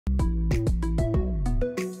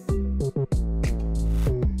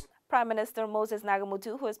Prime Minister Moses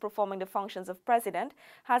Nagamootoo, who is performing the functions of president,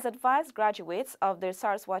 has advised graduates of the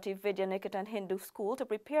Saraswati Vidya Niketan Hindu School to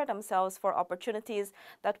prepare themselves for opportunities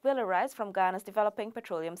that will arise from Guyana's developing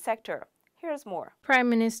petroleum sector. Here's more. Prime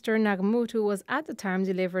Minister Nagamootoo was at the time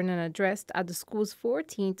delivering an address at the school's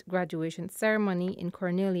 14th graduation ceremony in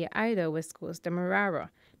Cornelia, Ida, West Coast, Demerara.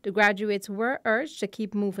 The graduates were urged to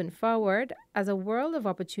keep moving forward as a world of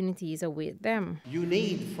opportunities await them. You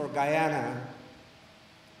need for Guyana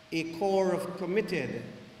a core of committed,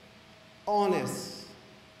 honest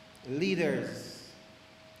leaders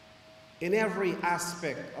in every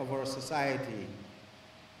aspect of our society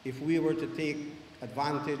if we were to take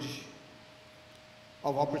advantage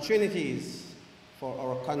of opportunities for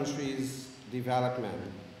our country's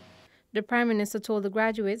development. The Prime Minister told the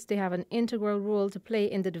graduates they have an integral role to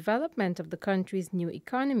play in the development of the country's new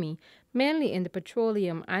economy, mainly in the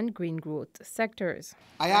petroleum and green growth sectors.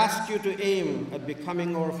 I ask you to aim at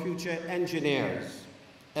becoming our future engineers,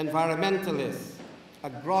 environmentalists,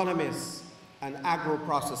 agronomists, and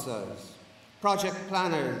agro-processors, project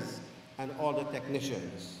planners, and other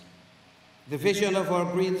technicians. The vision of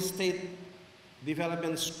our green state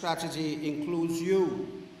development strategy includes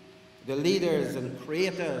you, the leaders and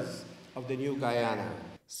creators of the new Guyana.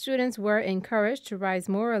 Students were encouraged to rise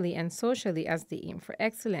morally and socially as they aim for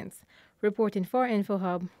excellence. Reporting for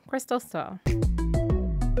InfoHub, Crystal Stahl.